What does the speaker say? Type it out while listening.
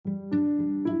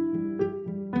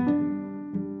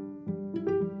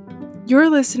You're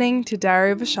listening to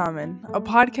Diary of a Shaman, a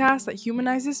podcast that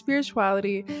humanizes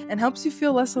spirituality and helps you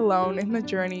feel less alone in the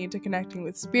journey to connecting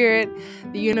with spirit,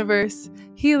 the universe,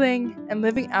 healing, and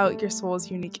living out your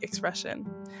soul's unique expression.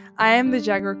 I am the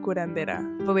Jaguar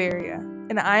curandera, Valeria,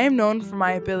 and I am known for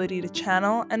my ability to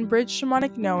channel and bridge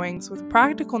shamanic knowings with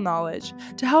practical knowledge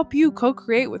to help you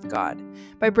co-create with God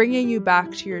by bringing you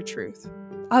back to your truth.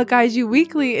 I'll guide you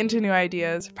weekly into new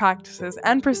ideas, practices,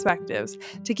 and perspectives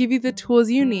to give you the tools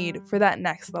you need for that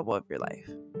next level of your life.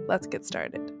 Let's get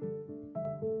started.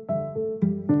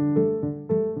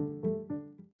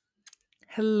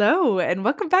 Hello, and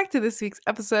welcome back to this week's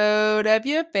episode of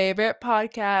your favorite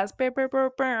podcast.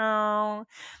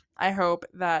 I hope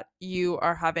that you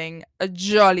are having a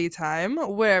jolly time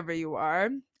wherever you are.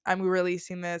 I'm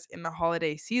releasing this in the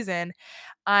holiday season.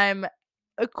 I'm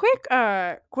a quick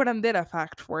curandera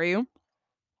fact for you.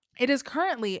 It is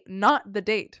currently not the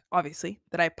date, obviously,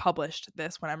 that I published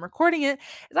this when I'm recording it.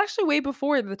 It's actually way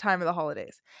before the time of the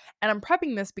holidays. And I'm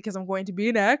prepping this because I'm going to be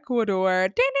in Ecuador.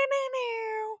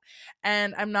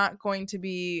 And I'm going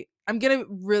to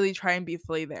really try and be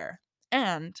fully there.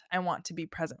 And I want to be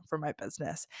present for my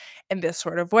business in this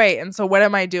sort of way. And so what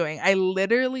am I doing? I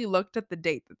literally looked at the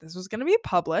date that this was going to be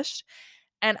published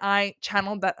and I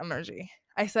channeled that energy.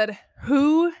 I said,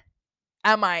 who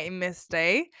am I in this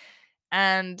day?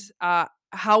 And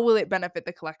how will it benefit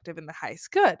the collective in the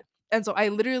highest good? And so I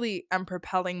literally am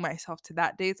propelling myself to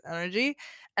that date's energy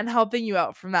and helping you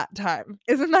out from that time.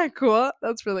 Isn't that cool?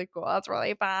 That's really cool. That's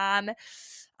really fun.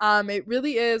 It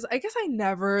really is. I guess I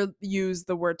never use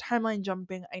the word timeline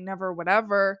jumping. I never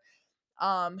whatever.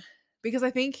 Because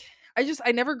I think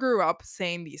I never grew up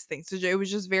saying these things. So it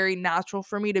was just very natural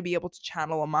for me to be able to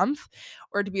channel a month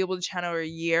or to be able to channel a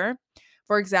year.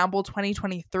 For example,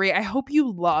 2023, I hope you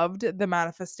loved the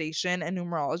manifestation and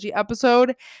numerology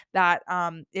episode that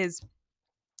is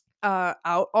out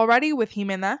already with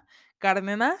Jimena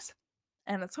Cardenas.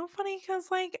 And it's so funny because,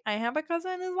 I have a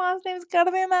cousin whose last name is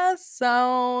Cardenas.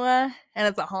 So, and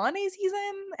it's a holiday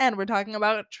season and we're talking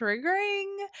about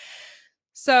triggering.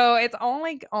 So it's all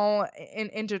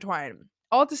intertwined.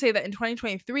 All to say that in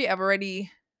 2023, I've already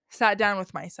sat down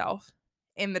with myself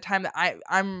in the time that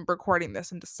I'm recording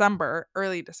this in December,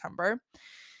 early December.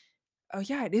 Oh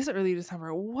yeah, it is early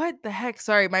December. What the heck?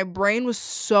 Sorry, my brain was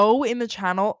so in the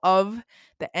channel of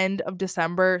the end of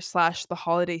December / the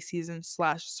holiday season /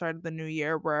 start of the new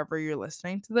year, wherever you're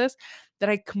listening to this, that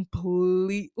I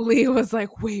completely was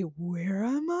like, wait, where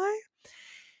am I?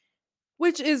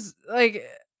 Which is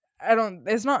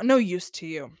it's not no use to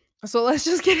you. So let's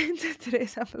just get into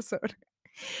today's episode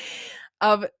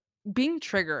of being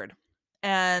triggered.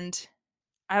 And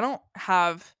I don't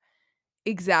have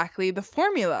exactly the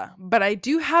formula, but I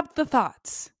do have the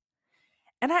thoughts.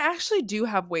 And I actually do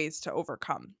have ways to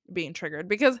overcome being triggered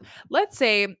because let's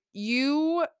say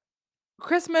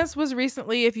Christmas was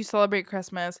recently, if you celebrate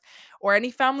Christmas, or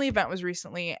any family event was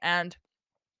recently, and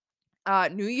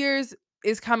New Year's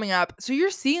is coming up. So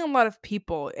you're seeing a lot of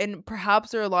people, and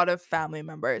perhaps there are a lot of family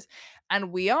members.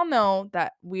 And we all know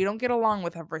that we don't get along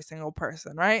with every single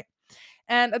person, right?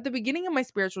 And at the beginning of my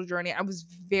spiritual journey, I was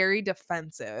very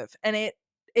defensive. And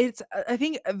it's I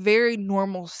think a very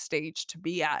normal stage to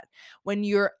be at when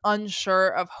you're unsure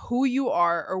of who you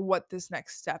are or what this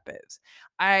next step is.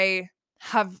 I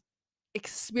have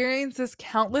experienced this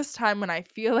countless time when I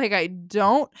feel like I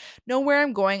don't know where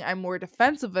I'm going. I'm more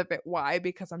defensive of it. Why?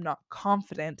 Because I'm not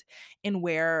confident in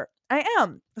where I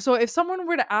am. So if someone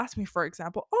were to ask me, for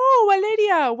example, oh,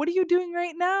 Valeria, what are you doing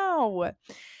right now? What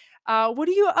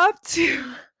are you up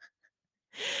to?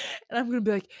 And I'm gonna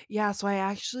be like, yeah, so I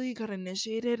actually got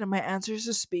initiated and my answers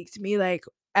just speak to me like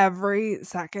every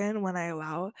second when I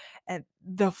allow and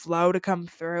the flow to come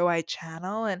through, I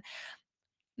channel, and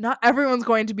not everyone's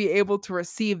going to be able to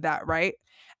receive that, right?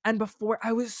 And before,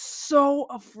 I was so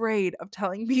afraid of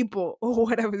telling people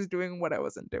what I was doing, what I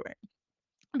wasn't doing,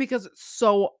 because it's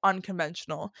so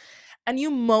unconventional. And you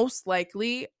most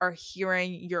likely are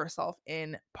hearing yourself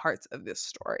in parts of this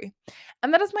story.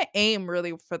 And that is my aim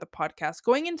really for the podcast.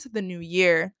 Going into the new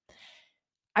year,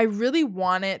 I really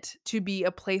want it to be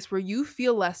a place where you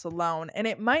feel less alone. And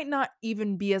it might not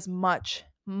even be as much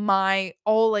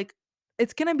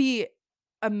it's going to be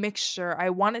a mixture. I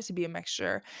want it to be a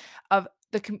mixture of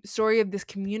the story of this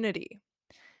community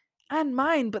and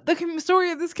mine, but the story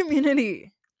of this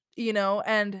community,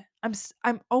 and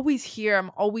I'm always here. I'm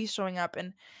always showing up,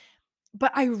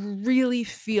 but I really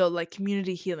feel like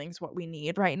community healing is what we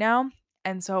need right now.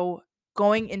 And so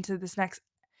going into this next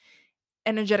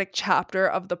energetic chapter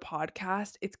of the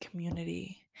podcast, it's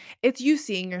community. It's you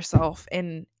seeing yourself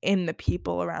in the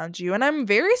people around you. And I'm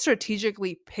very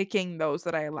strategically picking those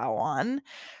that I allow on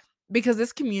because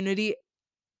this community,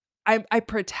 I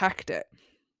protect it.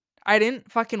 I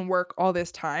didn't fucking work all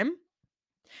this time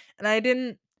and I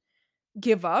didn't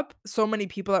give up so many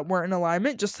people that weren't in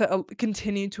alignment just to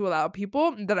continue to allow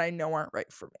people that I know aren't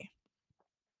right for me.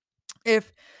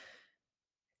 If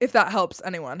that helps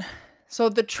anyone. So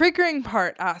the triggering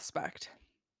part aspect.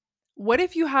 What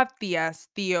if you have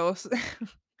Theos,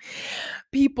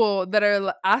 people that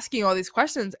are asking all these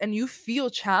questions and you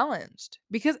feel challenged?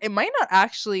 Because it might not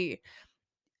actually,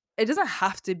 it doesn't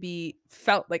have to be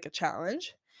felt like a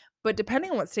challenge, but depending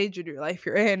on what stage of your life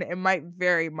you're in, it might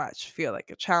very much feel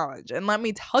like a challenge. And let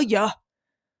me tell you,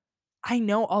 I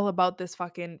know all about this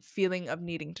fucking feeling of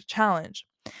needing to challenge.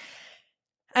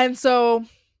 And so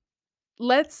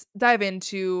let's dive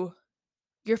into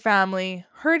your family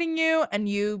hurting you and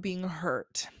you being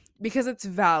hurt because it's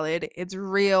valid, it's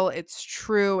real, it's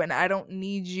true, and I don't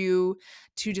need you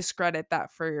to discredit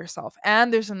that for yourself.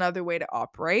 And there's another way to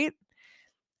operate,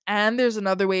 and there's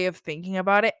another way of thinking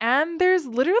about it, and there's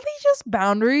literally just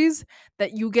boundaries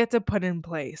that you get to put in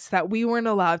place that we weren't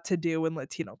allowed to do in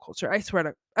Latino culture. I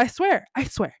swear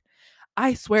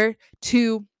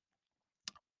to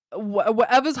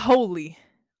whatever's holy.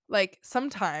 Like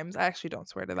sometimes I actually don't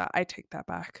swear to that. I take that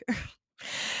back.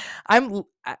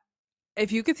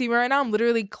 If you could see me right now, I'm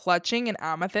literally clutching an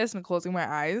amethyst and closing my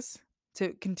eyes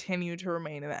to continue to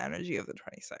remain in the energy of the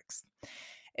 26th.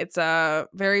 It's a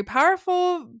very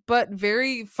powerful but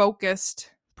very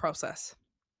focused process.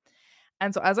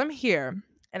 And so as I'm here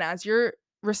and as you're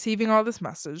receiving all this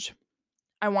message,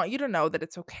 I want you to know that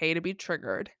it's okay to be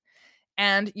triggered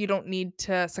and you don't need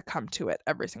to succumb to it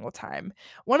every single time.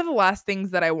 One of the last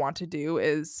things that I want to do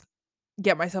is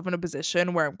get myself in a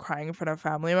position where I'm crying in front of a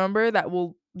family member that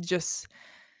will just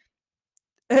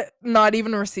not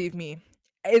even receive me.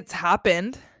 It's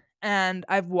happened and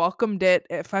I've welcomed it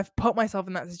if I've put myself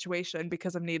in that situation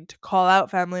because I've needed to call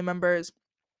out family members.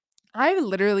 I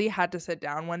literally had to sit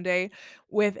down one day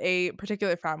with a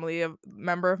particular family of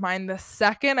member of mine. The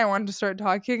second I wanted to start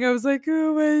talking, I was like,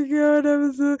 "Oh my god,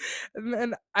 I'm so,"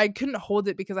 and I couldn't hold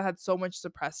it because I had so much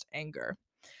suppressed anger,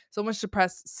 so much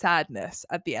suppressed sadness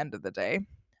at the end of the day,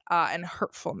 and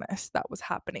hurtfulness that was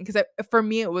happening. Because for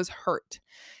me, it was hurt.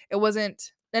 It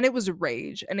wasn't, and it was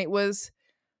rage, and it was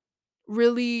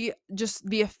really just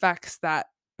the effects that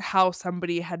how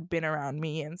somebody had been around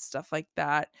me and stuff like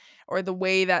that, or the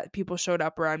way that people showed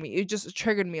up around me. It just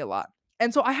triggered me a lot.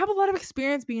 And so I have a lot of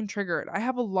experience being triggered. I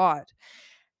have a lot.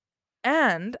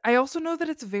 And I also know that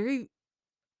it's very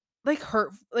like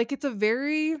hurt, like it's a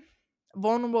very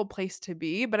vulnerable place to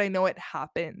be, but I know it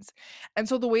happens. And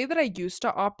so the way that I used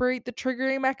to operate the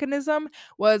triggering mechanism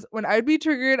was when I'd be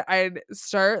triggered, I'd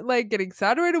start like getting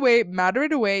sad right away, mad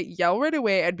right away, yell right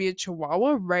away. I'd be a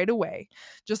chihuahua right away.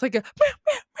 Just like a meow,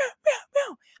 meow, meow, meow,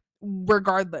 meow,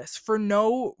 regardless, for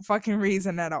no fucking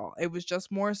reason at all. It was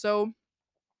just more so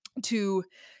to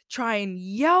try and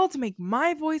yell to make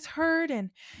my voice heard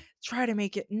and try to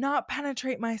make it not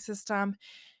penetrate my system.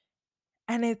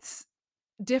 And it's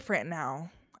different now.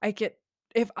 I get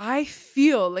if I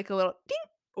feel like a little ding,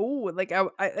 oh, like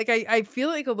I feel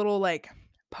like a little like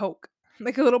poke,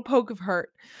 like a little poke of hurt.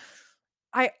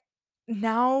 I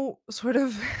now sort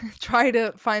of try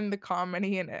to find the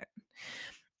comedy in it.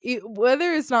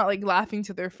 Whether it's not like laughing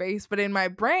to their face, but in my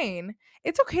brain,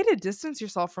 it's okay to distance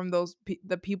yourself from those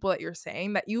the people that you're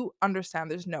saying that you understand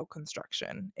there's no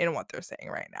construction in what they're saying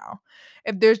right now.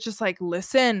 If there's just like,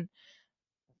 listen,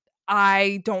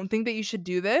 I don't think that you should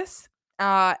do this.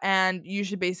 And you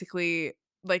should basically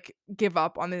like give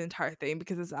up on the entire thing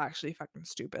because it's actually fucking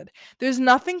stupid. There's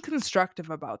nothing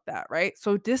constructive about that, right?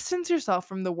 So distance yourself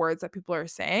from the words that people are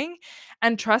saying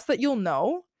and trust that you'll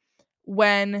know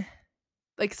when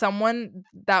like someone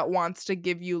that wants to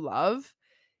give you love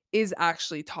is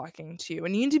actually talking to you.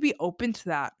 And you need to be open to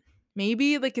that.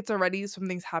 Maybe like it's already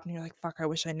something's happening. You're like, fuck, I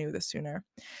wish I knew this sooner.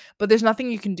 But there's nothing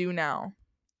you can do now.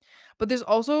 But there's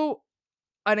also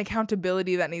an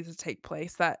accountability that needs to take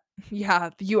place that,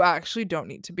 yeah, you actually don't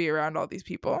need to be around all these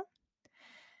people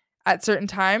at certain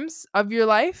times of your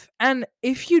life. And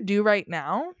if you do right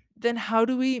now, then how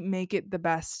do we make it the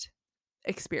best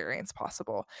experience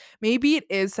possible? Maybe it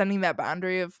is setting that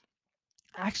boundary of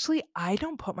actually, I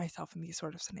don't put myself in these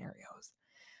sort of scenarios.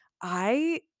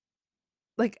 I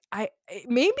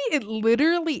maybe it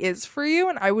literally is for you,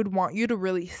 and I would want you to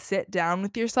really sit down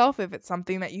with yourself if it's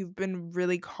something that you've been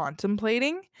really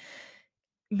contemplating.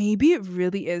 Maybe it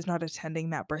really is not attending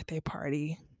that birthday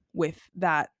party with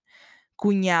that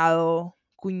cuñado,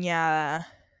 cuñada,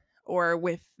 or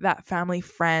with that family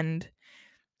friend.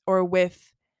 or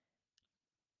with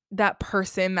that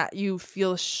person that you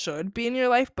feel should be in your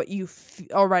life, but you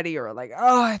already are like,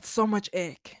 oh, it's so much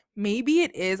ick. Maybe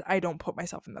it is I don't put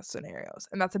myself in those scenarios,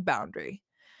 and that's a boundary,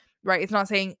 right? It's not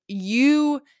saying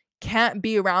you can't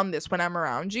be around this when I'm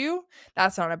around you.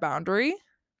 That's not a boundary.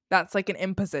 That's like an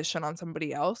imposition on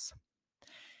somebody else.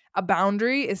 A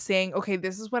boundary is saying, okay,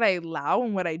 this is what I allow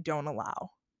and what I don't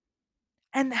allow.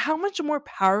 And how much more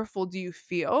powerful do you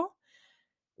feel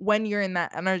when you're in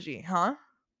that energy, huh?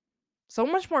 So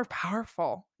much more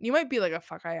powerful. You might be like, oh,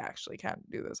 fuck, I actually can't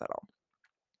do this at all.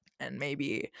 And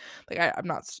maybe like I'm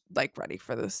not like ready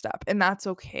for this step. And that's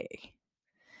okay.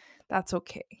 That's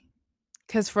okay.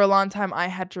 Because for a long time, I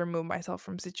had to remove myself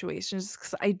from situations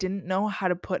because I didn't know how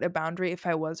to put a boundary if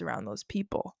I was around those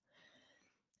people.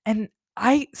 And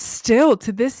I still,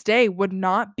 to this day, would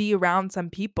not be around some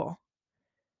people.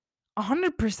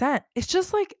 100%. It's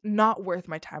just like not worth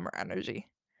my time or energy.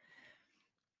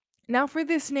 Now, for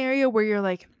this scenario where you're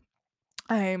like,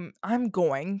 I'm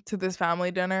going to this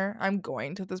family dinner, I'm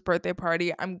going to this birthday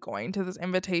party, I'm going to this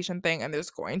invitation thing, and there's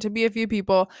going to be a few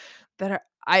people that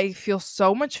I feel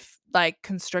so much like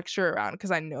constriction around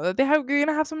because I know that they're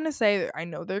gonna have something to say. I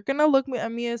know they're gonna look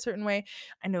at me a certain way.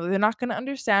 I know they're not gonna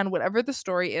understand whatever the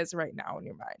story is right now in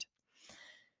your mind.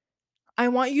 I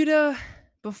want you to,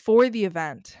 before the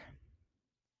event,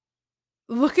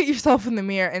 look at yourself in the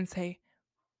mirror and say,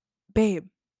 babe,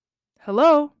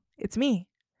 hello, it's me.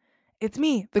 It's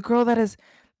me, the girl that is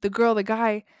the girl, the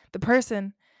guy, the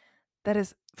person that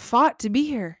has fought to be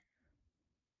here.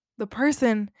 The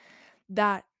person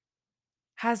that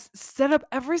has stood up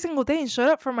every single day and showed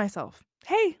up for myself.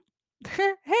 Hey,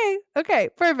 hey, okay,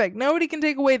 perfect. Nobody can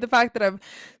take away the fact that I've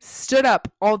stood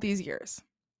up all these years.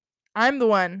 I'm the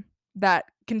one that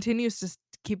continues to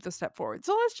keep the step forward.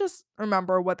 So let's just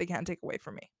remember what they can't take away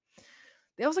from me.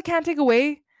 They also can't take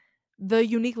away the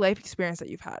unique life experience that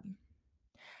you've had.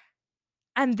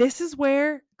 And this is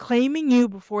where claiming you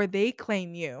before they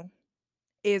claim you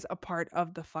is a part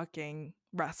of the fucking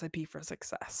recipe for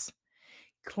success.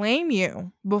 Claim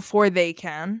you before they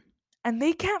can, and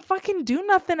they can't fucking do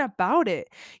nothing about it.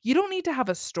 You don't need to have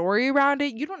a story around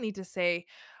it. You don't need to say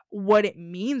what it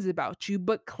means about you,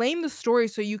 but claim the story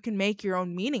so you can make your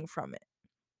own meaning from it.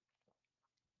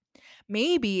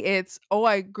 Maybe it's, oh,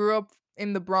 I grew up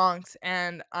in the Bronx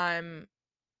and I'm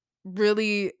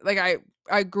really like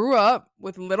I grew up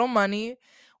with little money,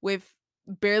 with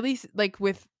barely like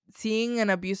with seeing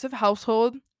an abusive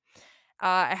household.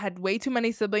 I had way too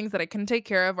many siblings that I couldn't take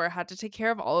care of, or I had to take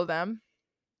care of all of them.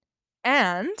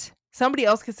 And somebody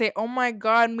else could say, "Oh my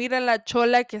God, mira la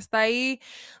chola que está ahí.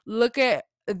 Look at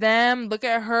them. Look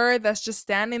at her. That's just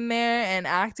standing there and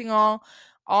acting all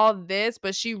this,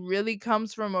 but she really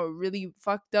comes from a really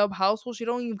fucked up household. She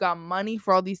don't even got money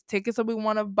for all these tickets that we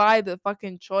want to buy. The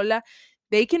fucking chola."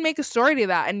 They can make a story to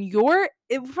that, and you're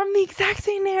from the exact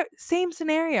same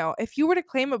scenario. If you were to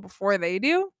claim it before they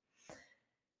do,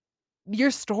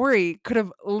 your story could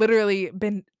have literally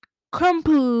been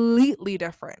completely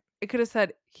different. It could have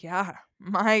said, yeah,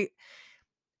 my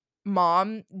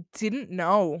mom didn't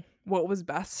know what was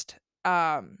best,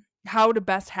 how to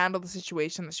best handle the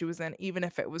situation that she was in, even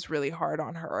if it was really hard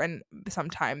on her. And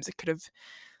sometimes it could have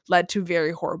led to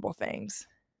very horrible things.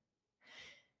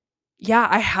 Yeah,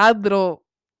 I had little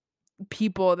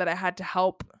people that I had to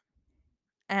help,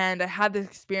 and I had this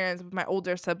experience with my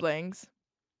older siblings.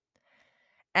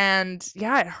 And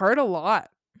yeah, it hurt a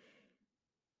lot.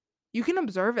 You can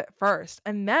observe it first.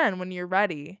 And then when you're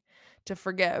ready to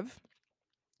forgive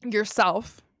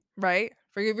yourself, right?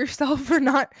 Forgive yourself for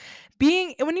not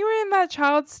being, when you were in that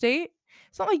child state,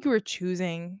 it's not like you were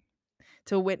choosing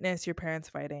to witness your parents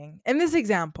fighting. In this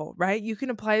example, right? You can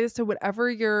apply this to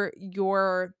whatever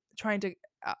you're trying to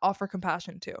offer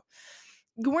compassion to.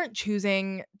 You weren't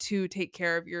choosing to take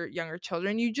care of your younger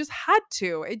children. You just had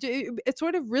to. It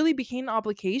sort of really became an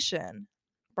obligation,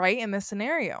 right? In this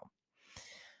scenario.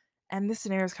 And this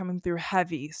scenario is coming through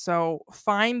heavy. So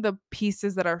find the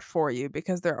pieces that are for you,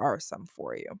 because there are some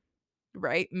for you,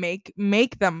 right? Make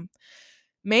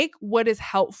what is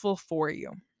helpful for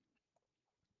you.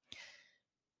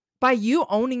 By you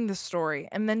owning the story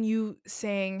and then you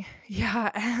saying,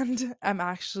 yeah, and I'm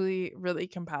actually really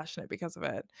compassionate because of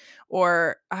it.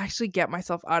 Or I actually get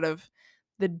myself out of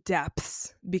the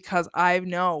depths because I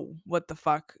know what the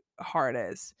fuck hard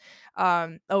is.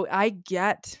 Oh, I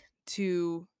get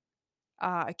to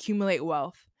accumulate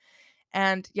wealth.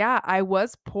 And yeah, I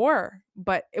was poor,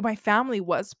 but my family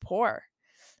was poor,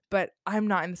 but I'm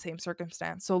not in the same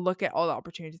circumstance. So look at all the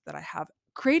opportunities that I have.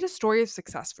 Create a story of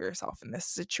success for yourself in this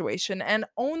situation and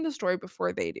own the story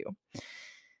before they do.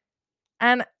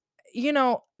 And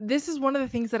this is one of the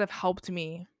things that have helped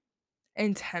me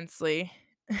intensely.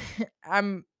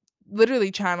 I'm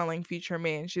literally channeling future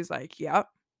me, and she's like, "Yep,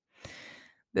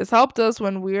 this helped us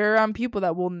when we're on people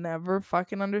that will never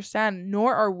fucking understand,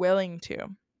 nor are willing to."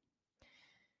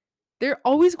 There are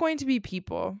always going to be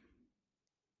people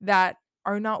that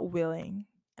are not willing.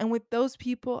 And with those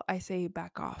people, I say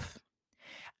back off.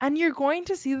 And you're going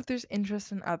to see that there's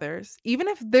interest in others, even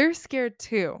if they're scared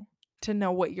too, to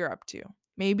know what you're up to.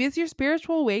 Maybe it's your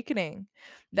spiritual awakening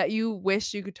that you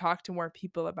wish you could talk to more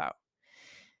people about.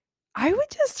 I would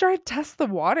just start test the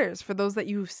waters for those that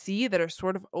you see that are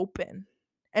sort of open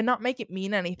and not make it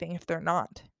mean anything if they're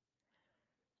not.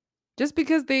 Just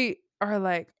because they are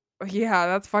like, "Oh, yeah,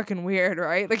 that's fucking weird,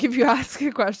 right?" Like if you ask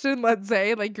a question, let's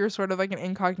say like you're sort of like an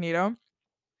incognito.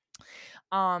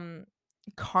 Um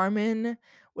Carmen,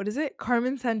 what is it?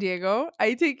 Carmen San Diego.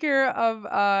 I take care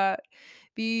of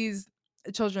these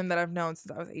children that I've known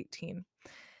since I was 18.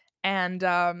 And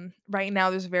right now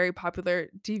there's a very popular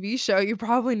TV show. You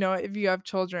probably know it if you have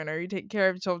children or you take care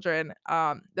of children.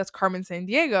 That's Carmen San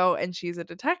Diego, and she's a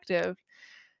detective.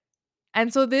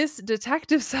 And so this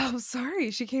detective self,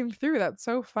 sorry, she came through. That's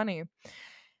so funny.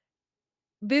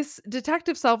 This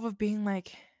detective self of being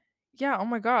like, yeah, oh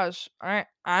my gosh,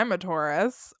 I'm a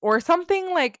Taurus or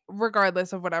something, like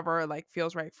regardless of whatever like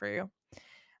feels right for you.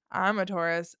 I'm a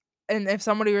Taurus. And if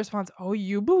somebody responds, "Oh,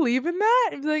 you believe in that?"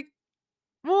 And be like,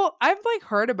 "Well, I've like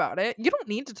heard about it." You don't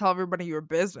need to tell everybody your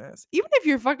business. Even if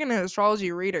you're fucking an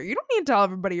astrology reader, you don't need to tell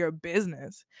everybody your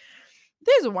business.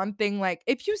 There's one thing, like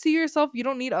if you see yourself, you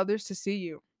don't need others to see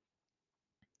you.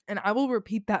 And I will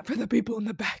repeat that for the people in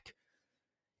the back.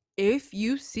 If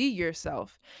you see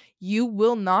yourself, you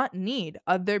will not need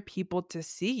other people to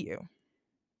see you.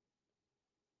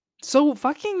 So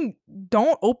fucking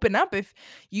don't open up if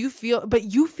you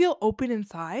feel open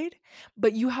inside,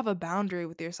 but you have a boundary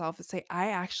with yourself to say, I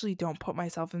actually don't put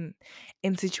myself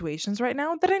in situations right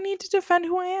now that I need to defend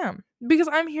who I am. Because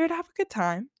I'm here to have a good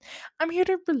time. I'm here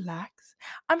to relax.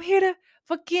 I'm here to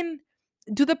fucking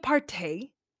do the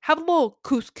partay. Have a little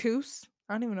couscous.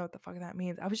 I don't even know what the fuck that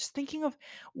means. I was just thinking of,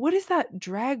 what is that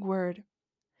drag word?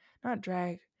 Not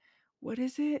drag. What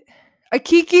is it? A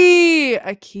kiki!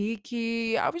 A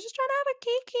kiki. I was just trying to have a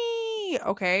kiki.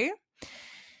 Okay.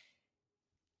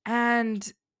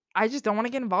 And I just don't want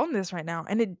to get involved in this right now.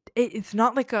 And it's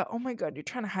not like a, oh my God, you're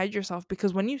trying to hide yourself.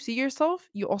 Because when you see yourself,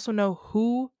 you also know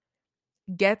who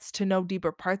gets to know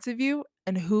deeper parts of you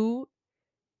and who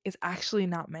is actually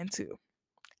not meant to.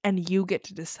 And you get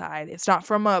to decide. It's not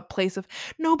from a place of,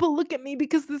 no, but look at me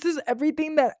because this is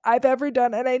everything that I've ever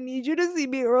done and I need you to see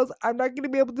me or else I'm not going to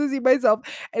be able to see myself.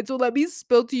 And so let me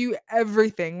spill to you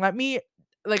everything.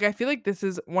 Like, I feel like this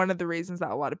is one of the reasons that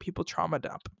a lot of people trauma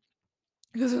dump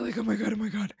because they're like, oh my God, oh my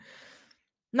God.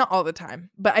 Not all the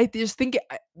time, but I just think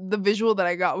the visual that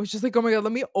I got was just like, oh my God,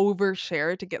 let me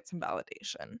overshare to get some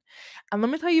validation. And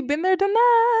let me tell you, been there, done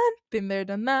that, been there,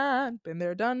 done that, been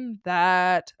there, done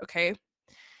that. Okay.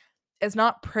 It's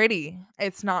not pretty.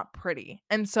 It's not pretty.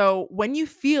 And so when you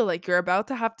feel like you're about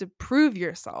to have to prove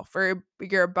yourself or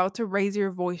you're about to raise your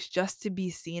voice just to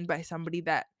be seen by somebody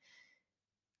that,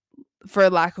 for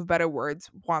lack of better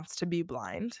words, wants to be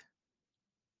blind,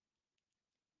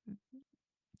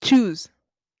 choose.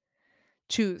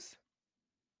 Choose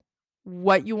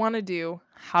what you want to do,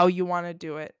 how you want to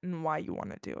do it, and why you want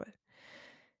to do it.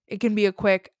 It can be a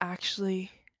quick,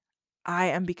 actually, I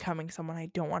am becoming someone I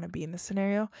don't want to be in this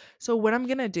scenario. So what I'm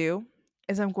going to do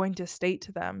is I'm going to state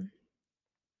to them,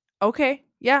 okay,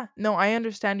 yeah, no, I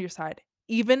understand your side.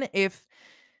 Even if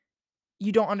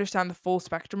you don't understand the full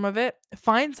spectrum of it,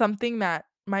 find something that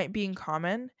might be in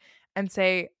common and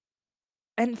say,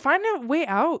 and find a way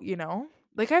out, you know?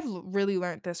 Like really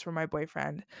learned this from my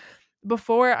boyfriend.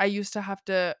 Before I used to have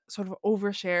to sort of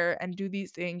overshare and do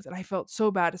these things and I felt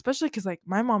so bad, especially cuz like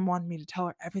my mom wanted me to tell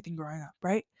her everything growing up,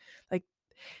 right? Like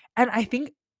and I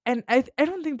think and I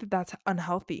don't think that that's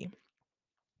unhealthy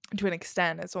to an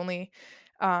extent. It's only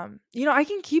I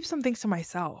can keep some things to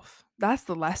myself. That's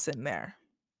the lesson there.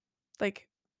 Like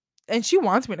and she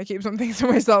wants me to keep some things to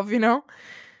myself, you know?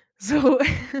 So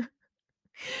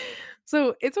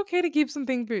so it's okay to keep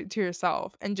something to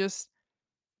yourself and just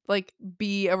like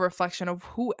be a reflection of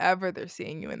whoever they're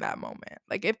seeing you in that moment.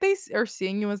 Like if they are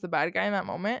seeing you as the bad guy in that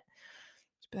moment,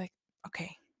 just be like,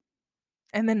 okay.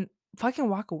 And then fucking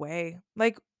walk away.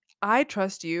 Like I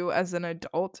trust you as an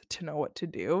adult to know what to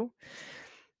do.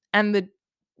 And the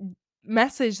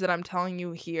message that I'm telling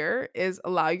you here is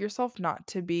allow yourself not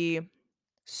to be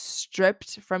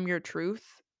stripped from your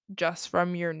truth just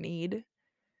from your need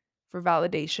for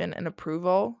validation and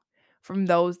approval from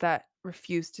those that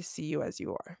refuse to see you as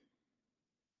you are.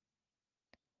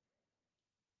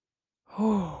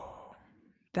 Oh,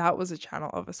 that was a channel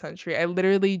of a century. I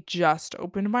literally just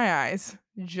opened my eyes,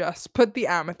 just put the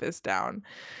amethyst down,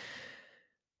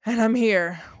 and I'm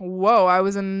here. Whoa, I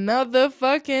was in another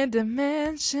fucking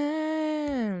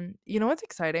dimension. You know what's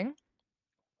exciting?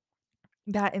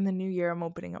 That in the new year, I'm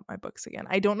opening up my books again.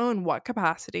 I don't know in what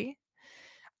capacity.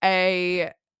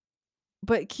 I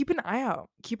But keep an eye out.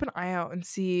 Keep an eye out and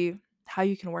see how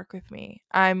you can work with me.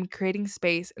 I'm creating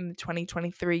space in the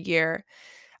 2023 year.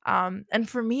 And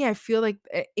for me, I feel like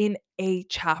in a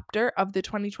chapter of the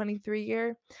 2023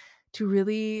 year to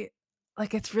really,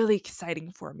 like, it's really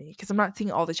exciting for me because I'm not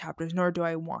seeing all the chapters, nor do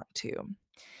I want to.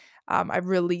 I've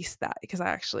released that because I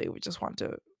actually would just want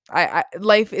to.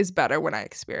 Life is better when I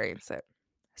experience it.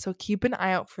 So keep an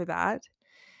eye out for that.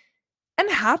 And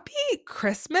happy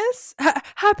Christmas.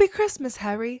 Happy Christmas,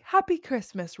 Harry. Happy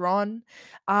Christmas, Ron.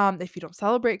 If you don't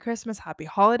celebrate Christmas, happy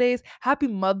holidays. Happy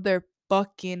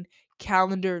motherfucking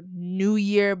calendar New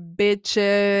Year,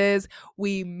 bitches.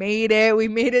 We made it. We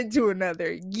made it to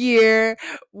another year.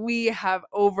 We have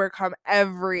overcome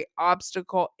every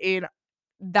obstacle in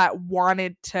that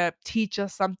wanted to teach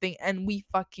us something, and we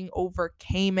fucking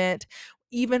overcame it.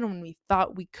 Even when we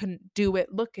thought we couldn't do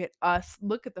it, look at us.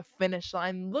 Look at the finish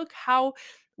line. Look how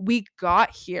we got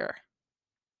here.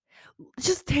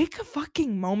 Just take a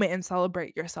fucking moment and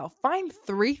celebrate yourself. Find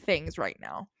 3 things right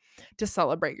now to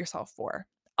celebrate yourself for.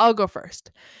 I'll go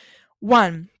first.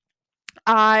 1,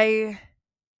 I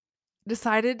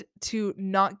decided to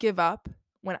not give up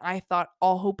when I thought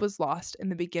all hope was lost in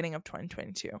the beginning of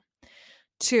 2022.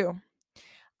 2,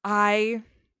 I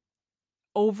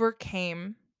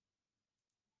overcame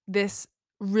this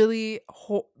really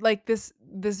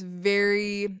this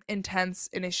very intense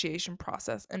initiation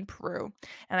process in Peru,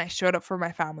 and I showed up for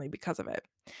my family because of it.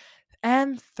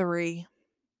 And 3,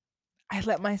 I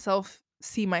let myself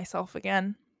see myself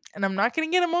again. And I'm not going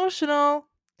to get emotional.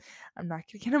 I'm not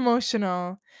going to get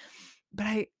emotional,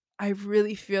 but I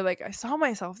really feel like I saw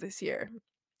myself this year,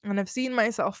 and I've seen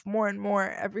myself more and more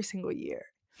every single year.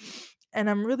 And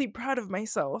I'm really proud of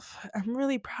myself. I'm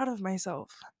really proud of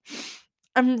myself.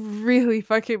 I'm really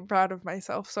fucking proud of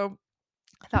myself. So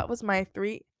that was my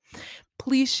 3.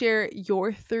 Please share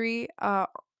your 3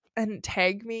 and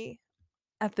tag me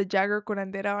at the Jagger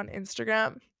Curandera on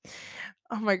Instagram.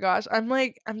 Oh my gosh, I'm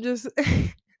just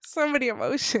so many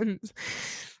emotions.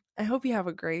 I hope you have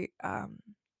a great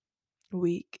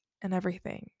week and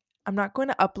everything. I'm not going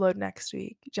to upload next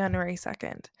week, January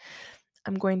 2nd.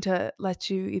 I'm going to let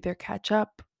you either catch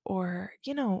up or,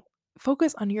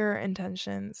 focus on your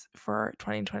intentions for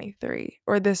 2023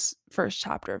 or this first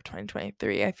chapter of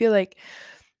 2023. I feel like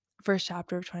first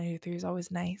chapter of 2023 is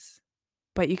always nice,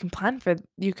 but you can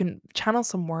channel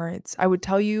some words. I would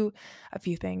tell you a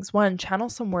few things. 1, channel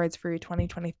some words for your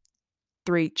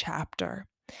 2023 chapter.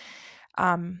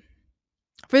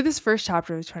 For this first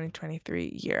chapter of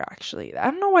 2023 year, actually.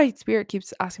 I don't know why Spirit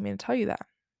keeps asking me to tell you that.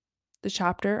 The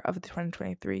chapter of the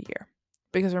 2023 year.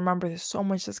 Because remember, there's so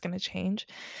much that's going to change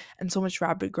and so much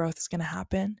rapid growth is going to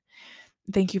happen.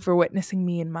 Thank you for witnessing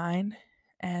me in mine,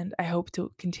 and I hope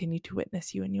to continue to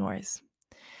witness you in yours.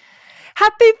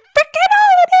 Happy freaking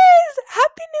holidays!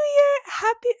 Happy New Year!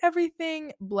 Happy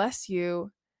everything. Bless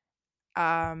you.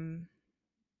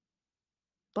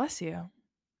 Bless you.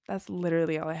 That's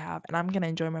literally all I have, and I'm going to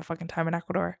enjoy my fucking time in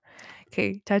Ecuador.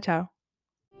 Okay, ciao, ciao.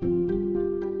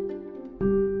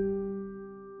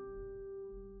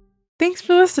 Thanks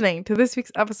for listening to this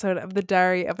week's episode of the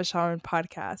Diary of a Shaman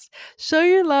podcast. Show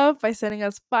your love by sending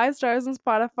us 5 stars on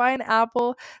Spotify and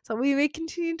Apple so we may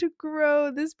continue to grow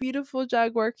this beautiful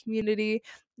Jaguar community.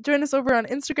 Join us over on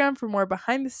Instagram for more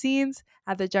behind the scenes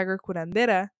at the Jaguar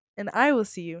Curandera, and I will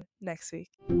see you next week.